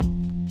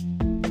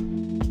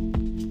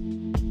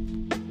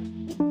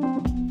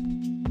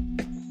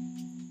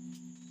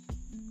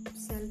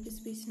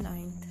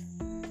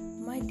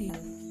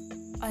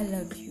I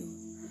love you.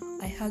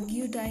 I hug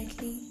you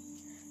tightly,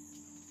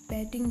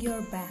 patting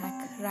your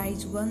back.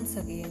 Rise once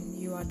again.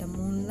 You are the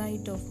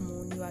moonlight of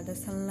moon, you are the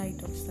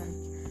sunlight of sun.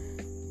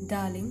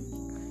 Darling,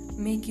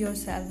 make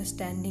yourself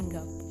standing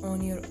up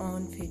on your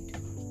own feet.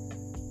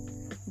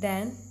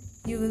 Then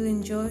you will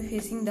enjoy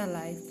facing the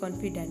life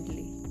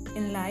confidently.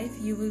 In life,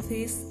 you will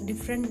face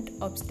different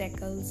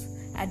obstacles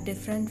at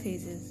different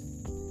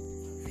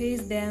phases.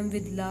 Face them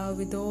with love,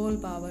 with all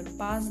power.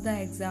 Pass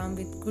the exam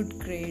with good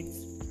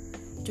grades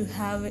to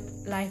have a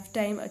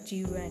lifetime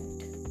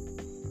achievement.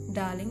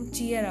 Darling,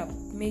 cheer up.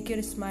 Make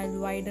your smile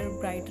wider,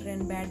 brighter,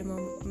 and bad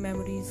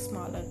memories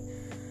smaller.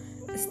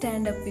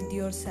 Stand up with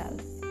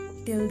yourself.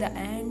 Till the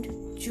end,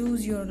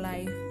 choose your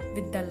life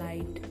with the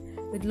light.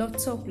 With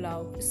lots of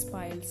love,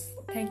 smiles.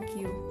 Thank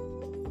you.